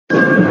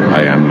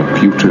I am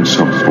Locutus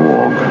of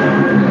Borg.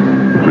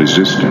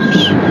 Resistance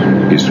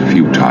is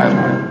futile.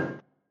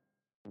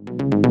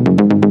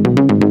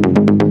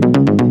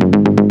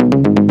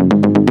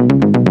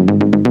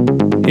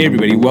 Hey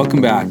everybody,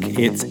 welcome back.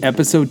 It's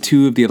episode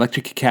 2 of the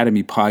Electric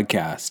Academy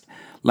podcast.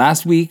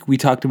 Last week we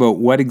talked about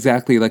what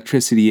exactly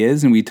electricity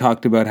is, and we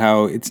talked about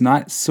how it's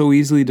not so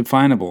easily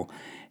definable,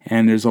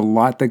 and there's a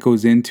lot that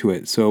goes into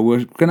it. So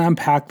we're going to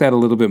unpack that a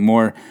little bit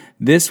more.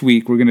 This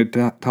week we're going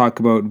to talk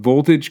about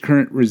voltage,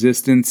 current,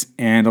 resistance,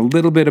 and a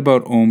little bit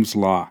about Ohm's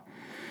law.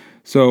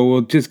 So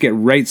we'll just get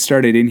right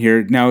started in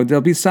here. Now,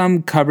 there'll be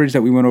some coverage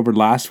that we went over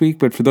last week,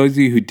 but for those of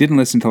you who didn't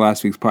listen to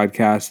last week's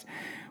podcast,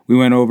 we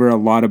went over a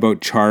lot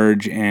about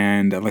charge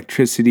and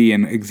electricity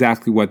and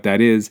exactly what that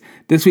is.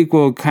 This week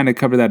we'll kind of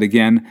cover that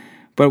again,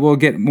 but we'll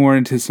get more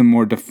into some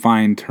more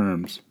defined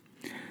terms.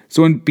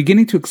 So in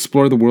beginning to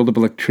explore the world of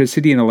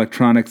electricity and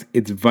electronics,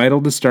 it's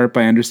vital to start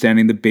by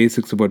understanding the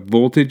basics of what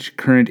voltage,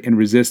 current, and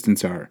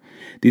resistance are.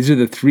 These are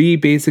the 3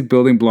 basic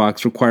building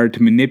blocks required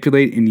to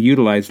manipulate and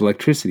utilize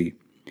electricity.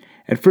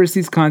 At first,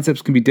 these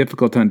concepts can be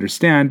difficult to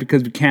understand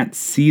because we can't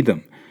see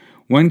them.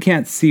 One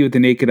can't see with the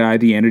naked eye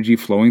the energy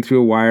flowing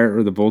through a wire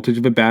or the voltage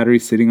of a battery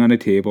sitting on a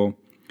table.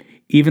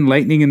 Even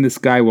lightning in the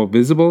sky, while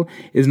visible,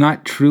 is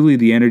not truly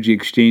the energy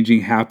exchanging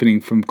happening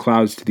from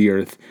clouds to the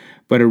earth,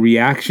 but a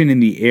reaction in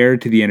the air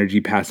to the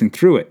energy passing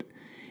through it.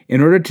 In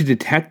order to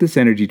detect this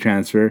energy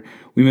transfer,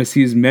 we must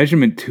use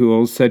measurement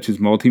tools such as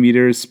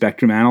multimeters,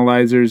 spectrum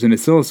analyzers, and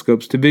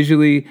oscilloscopes to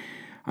visually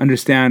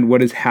understand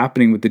what is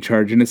happening with the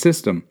charge in a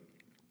system.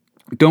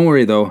 Don't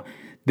worry though,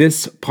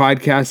 this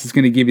podcast is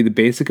going to give you the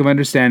basic of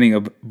understanding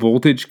of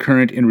voltage,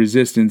 current, and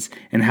resistance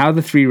and how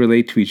the 3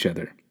 relate to each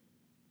other.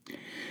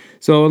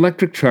 So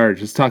electric charge,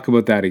 let's talk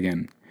about that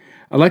again.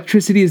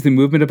 Electricity is the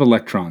movement of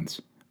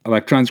electrons.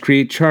 Electrons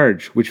create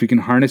charge, which we can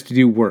harness to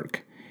do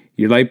work.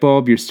 Your light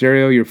bulb, your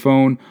stereo, your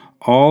phone,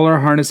 all are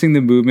harnessing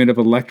the movement of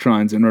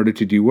electrons in order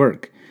to do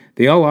work.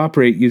 They all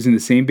operate using the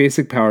same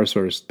basic power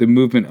source, the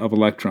movement of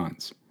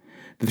electrons.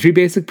 The 3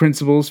 basic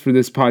principles for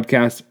this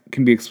podcast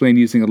can be explained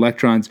using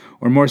electrons,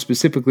 or more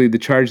specifically, the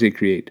charge they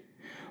create.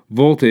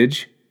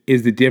 Voltage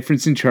is the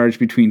difference in charge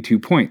between 2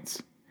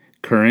 points.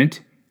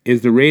 Current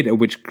is the rate at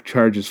which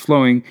charge is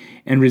flowing,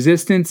 and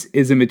resistance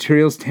is a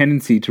material's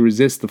tendency to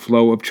resist the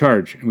flow of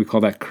charge, and we call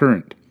that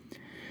current.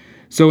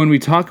 So when we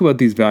talk about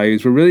these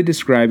values, we're really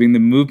describing the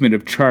movement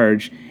of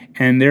charge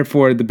and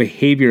therefore the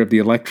behavior of the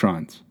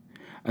electrons.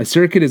 A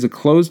circuit is a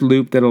closed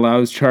loop that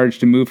allows charge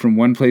to move from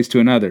one place to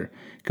another.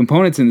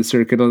 Components in the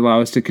circuit allow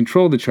us to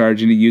control the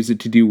charge and to use it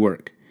to do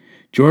work.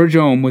 George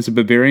Ohm was a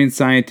Bavarian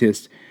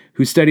scientist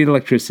who studied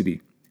electricity.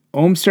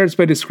 Ohm starts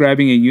by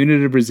describing a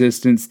unit of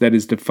resistance that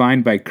is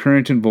defined by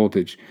current and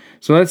voltage.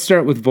 So let's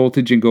start with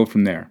voltage and go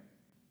from there.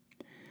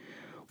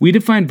 We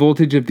define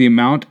voltage as the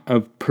amount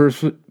of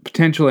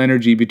potential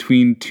energy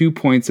between 2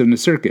 points in a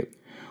circuit.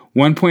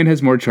 One point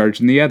has more charge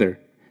than the other.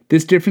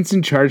 This difference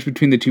in charge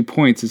between the 2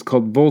 points is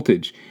called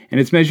voltage,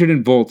 and it's measured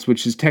in volts,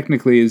 which is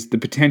technically the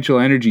potential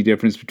energy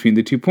difference between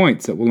the 2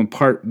 points that will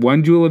impart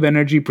 1 joule of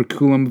energy per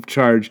coulomb of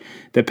charge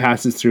that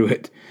passes through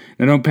it.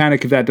 Now don't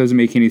panic if that doesn't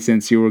make any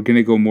sense here, we're going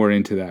to go more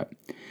into that.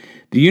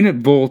 The unit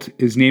volt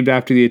is named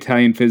after the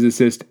Italian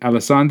physicist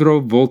Alessandro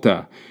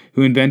Volta,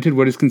 who invented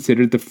what is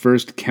considered the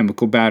first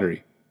chemical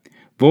battery.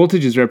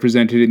 Voltage is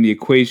represented in the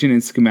equation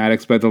and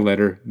schematics by the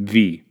letter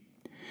V.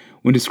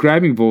 When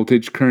describing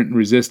voltage, current, and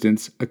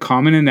resistance, a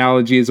common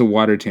analogy is a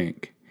water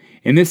tank.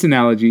 In this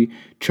analogy,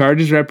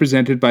 charge is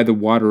represented by the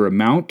water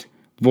amount,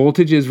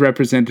 voltage is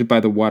represented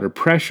by the water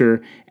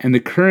pressure, and the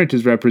current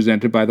is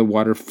represented by the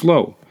water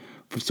flow.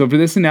 So for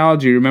this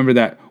analogy, remember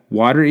that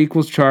water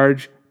equals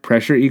charge,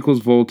 pressure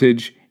equals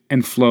voltage,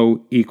 and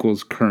flow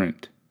equals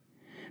current.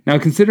 Now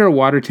consider a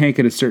water tank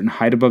at a certain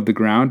height above the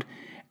ground.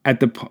 At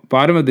the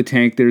bottom of the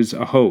tank, there's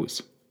a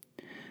hose.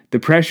 The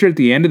pressure at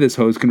the end of this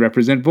hose can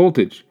represent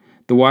voltage.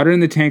 The water in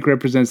the tank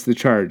represents the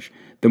charge.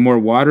 The more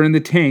water in the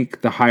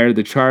tank, the higher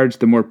the charge,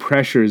 the more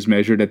pressure is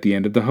measured at the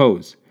end of the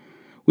hose.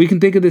 We can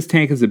think of this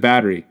tank as a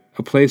battery,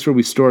 a place where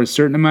we store a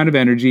certain amount of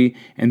energy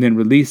and then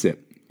release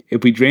it.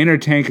 If we drain our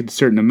tank at a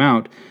certain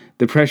amount,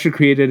 the pressure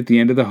created at the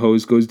end of the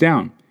hose goes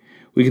down.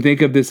 We can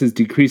think of this as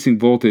decreasing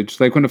voltage,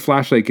 like when a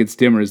flashlight gets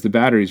dimmer as the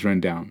batteries run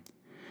down.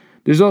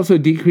 There's also a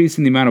decrease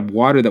in the amount of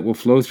water that will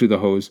flow through the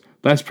hose.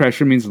 Less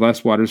pressure means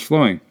less water is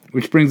flowing,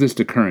 which brings us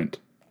to current.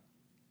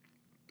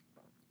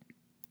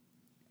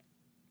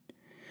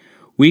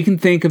 We can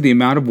think of the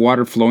amount of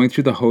water flowing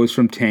through the hose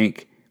from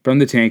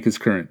the tank as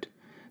current.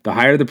 The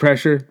higher the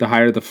pressure, the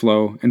higher the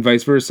flow, and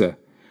vice versa.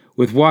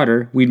 With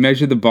water, we'd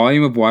measure the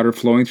volume of water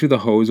flowing through the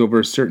hose over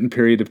a certain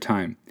period of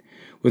time.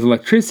 With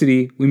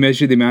electricity, we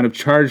measure the amount of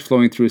charge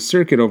flowing through a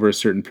circuit over a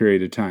certain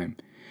period of time.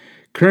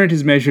 Current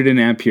is measured in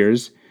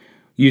amperes.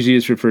 Usually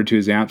it's referred to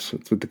as amps,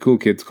 that's what the cool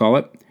kids call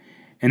it.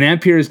 An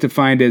ampere is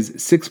defined as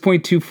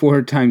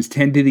 6.24 times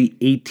 10 to the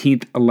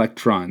 18th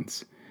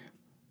electrons.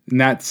 And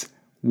that's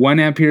 1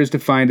 ampere is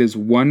defined as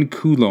 1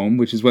 coulomb,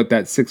 which is what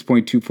that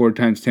 6.24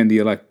 times 10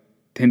 to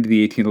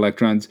the 18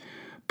 electrons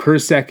per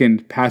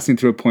second passing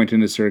through a point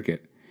in a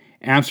circuit.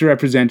 Amps are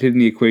represented in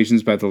the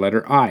equations by the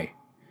letter I.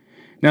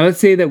 Now let's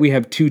say that we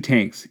have two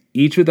tanks,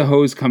 each with a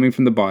hose coming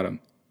from the bottom.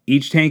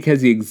 Each tank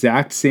has the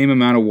exact same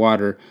amount of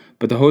water,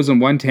 but the hose on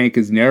one tank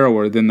is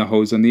narrower than the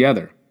hose on the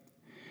other.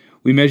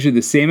 We measure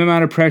the same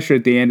amount of pressure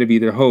at the end of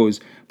either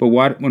hose, but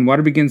when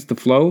water begins to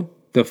flow,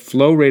 the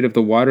flow rate of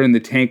the water in the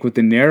tank with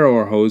the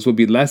narrower hose will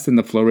be less than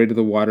the flow rate of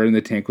the water in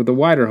the tank with the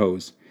wider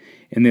hose.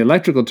 In the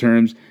electrical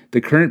terms,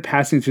 the current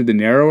passing through the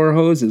narrower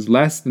hose is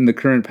less than the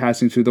current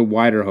passing through the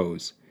wider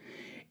hose.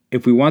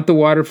 If we want the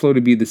water flow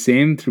to be the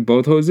same through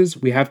both hoses,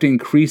 we have to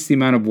increase the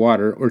amount of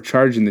water or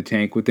charge in the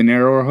tank with the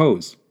narrower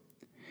hose.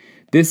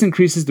 This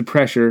increases the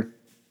pressure,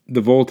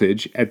 the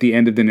voltage, at the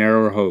end of the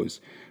narrower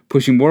hose,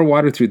 pushing more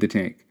water through the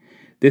tank.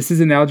 This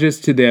is analogous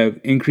to the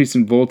increase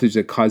in voltage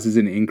that causes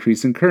an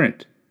increase in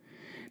current.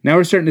 Now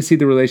we're starting to see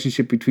the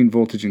relationship between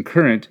voltage and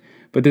current,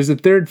 but there's a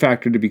third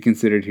factor to be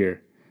considered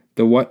here,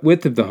 the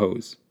width of the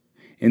hose.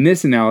 In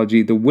this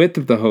analogy, the width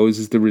of the hose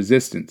is the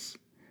resistance.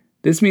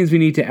 This means we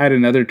need to add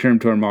another term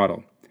to our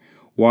model.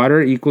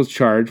 Water equals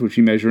charge, which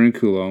we measure in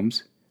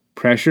coulombs.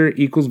 Pressure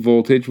equals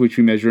voltage, which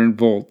we measure in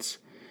volts.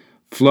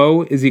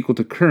 Flow is equal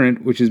to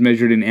current, which is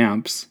measured in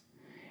amps.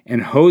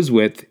 And hose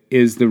width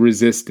is the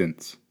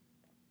resistance.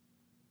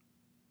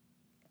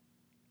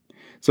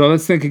 So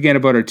let's think again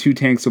about our two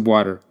tanks of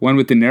water, one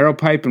with the narrow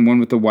pipe and one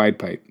with the wide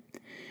pipe.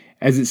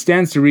 As it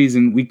stands to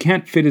reason, we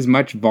can't fit as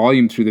much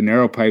volume through the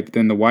narrow pipe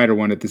than the wider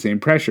one at the same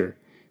pressure.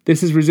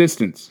 This is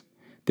resistance.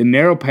 The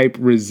narrow pipe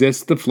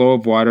resists the flow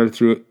of water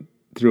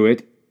through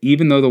it,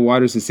 even though the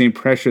water is the same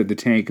pressure at the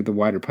tank of the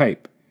wider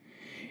pipe.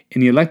 In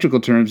the electrical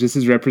terms, this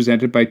is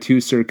represented by two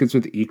circuits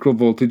with equal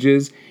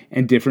voltages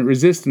and different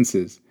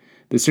resistances.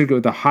 The circuit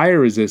with the higher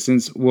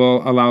resistance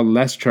will allow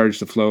less charge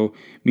to flow,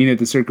 meaning that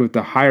the circuit with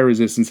the higher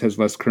resistance has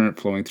less current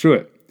flowing through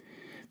it.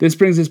 This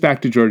brings us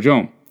back to George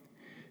Ohm.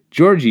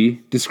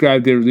 Georgie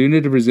described the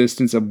unit of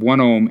resistance of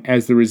 1 ohm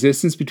as the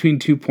resistance between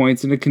 2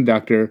 points in a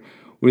conductor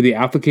where the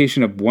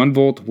application of 1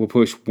 volt will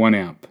push 1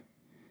 amp.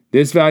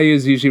 This value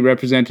is usually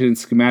represented in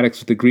schematics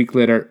with the Greek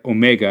letter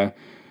omega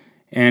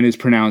and is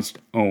pronounced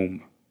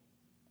ohm.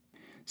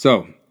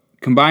 So,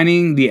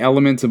 combining the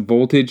elements of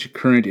voltage,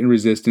 current, and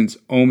resistance,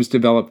 Ohms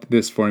developed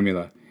this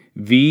formula.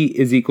 V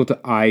is equal to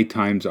I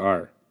times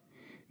R.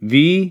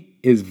 V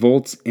is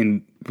voltage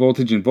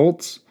in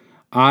volts.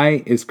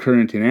 I is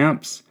current in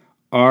amps.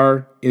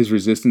 R is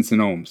resistance in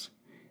ohms.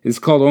 It's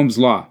called Ohm's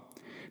law.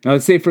 Now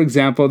let's say, for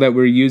example, that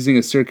we're using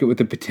a circuit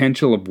with a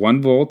potential of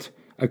 1 volt,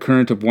 a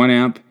current of 1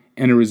 amp,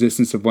 and a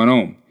resistance of 1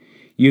 ohm.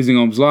 Using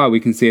Ohm's law, we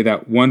can say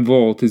that 1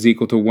 volt is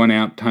equal to 1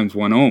 amp times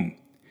 1 ohm.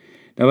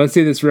 Now let's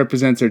say this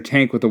represents our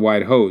tank with a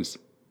wide hose.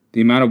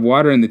 The amount of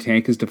water in the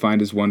tank is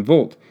defined as 1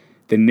 volt.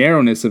 The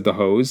narrowness of the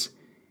hose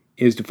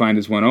is defined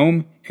as 1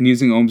 ohm, and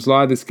using Ohm's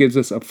law, this gives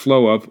us a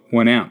flow of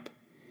 1 amp.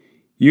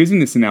 Using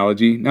this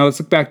analogy, now let's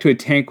look back to a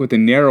tank with a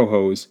narrow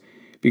hose.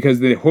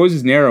 Because the hose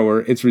is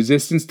narrower, its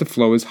resistance to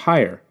flow is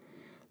higher.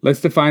 Let's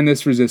define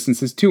this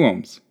resistance as 2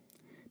 ohms.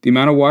 The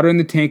amount of water in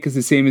the tank is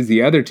the same as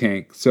the other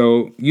tank,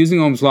 so using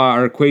Ohm's law,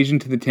 our equation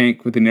to the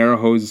tank with the narrow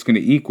hose is going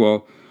to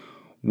equal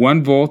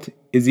 1 volt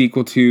is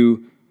equal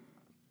to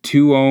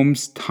 2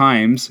 ohms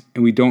times,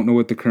 and we don't know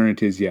what the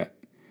current is yet.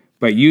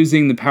 But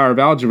using the power of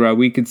algebra,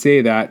 we could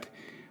say that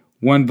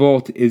 1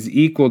 volt is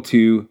equal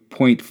to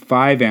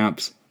 0.5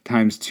 amps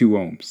times 2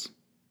 ohms.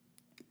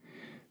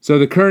 So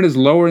the current is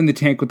lower in the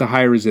tank with the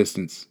higher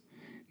resistance.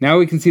 Now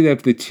we can see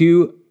that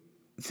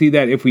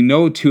if we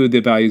know 2 of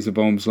the values of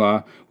Ohm's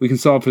law, we can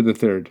solve for the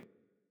third.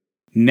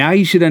 Now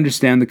you should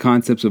understand the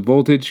concepts of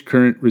voltage,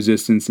 current,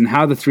 resistance, and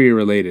how the three are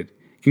related.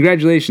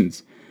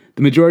 Congratulations!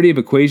 The majority of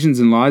equations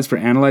and laws for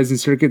analyzing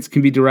circuits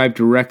can be derived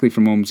directly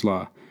from Ohm's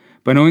law.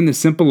 By knowing the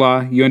simple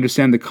law, you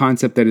understand the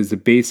concept that is the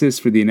basis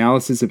for the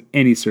analysis of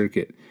any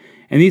circuit.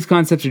 And these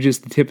concepts are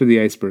just the tip of the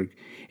iceberg.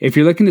 If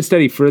you're looking to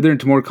study further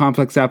into more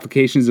complex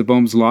applications of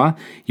Ohm's law,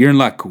 you're in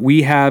luck.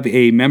 We have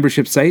a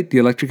membership site, the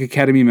Electric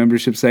Academy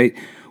membership site,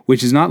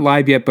 which is not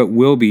live yet but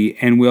will be,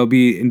 and we'll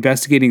be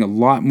investigating a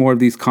lot more of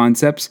these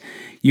concepts.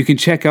 You can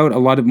check out a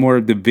lot more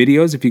of the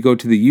videos if you go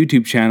to the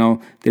YouTube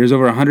channel. There's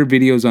over 100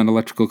 videos on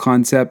electrical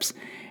concepts.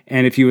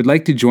 And if you would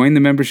like to join the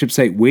membership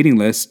site waiting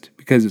list,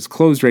 because it's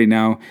closed right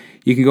now,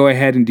 you can go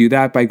ahead and do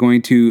that by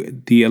going to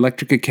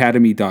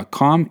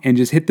theelectricacademy.com and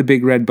just hit the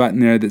big red button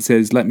there that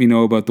says, let me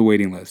know about the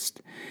waiting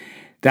list.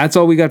 That's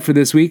all we got for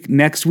this week.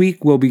 Next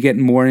week, we'll be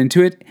getting more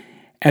into it.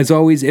 As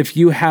always, if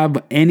you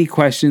have any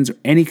questions or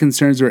any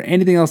concerns or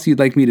anything else you'd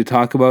like me to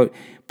talk about,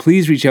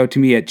 please reach out to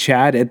me at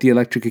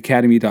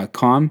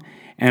chad@theelectricacademy.com.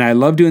 And I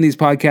love doing these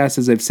podcasts,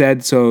 as I've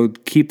said, so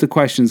keep the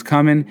questions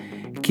coming,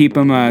 keep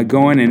them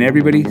going, and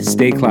everybody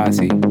stay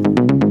classy.